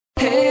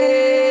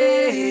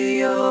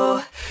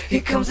Here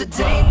comes the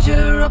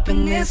danger up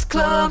in this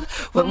club.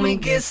 When we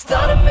get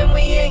started, man, we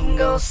ain't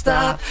gon'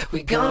 stop.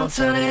 We gon'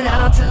 turn it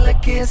out till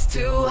it gets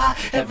too hot.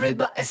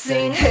 Everybody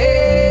sing,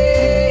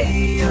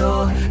 hey,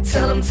 yo.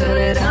 Tell them turn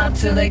it up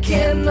till they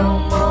can't no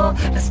more.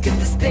 Let's get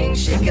this thing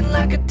shaking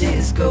like a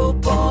disco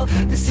ball.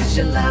 This is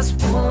your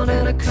last one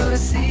and a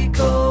courtesy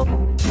call.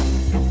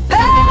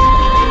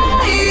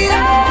 Hey,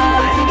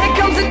 yeah. Here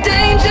comes the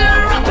danger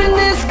up in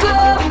this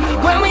club.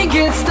 When we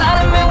get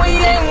started, man, we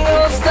ain't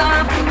gon'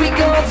 stop. We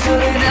gon'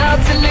 turn it out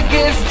till it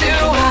gets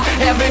too hot.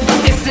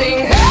 Everybody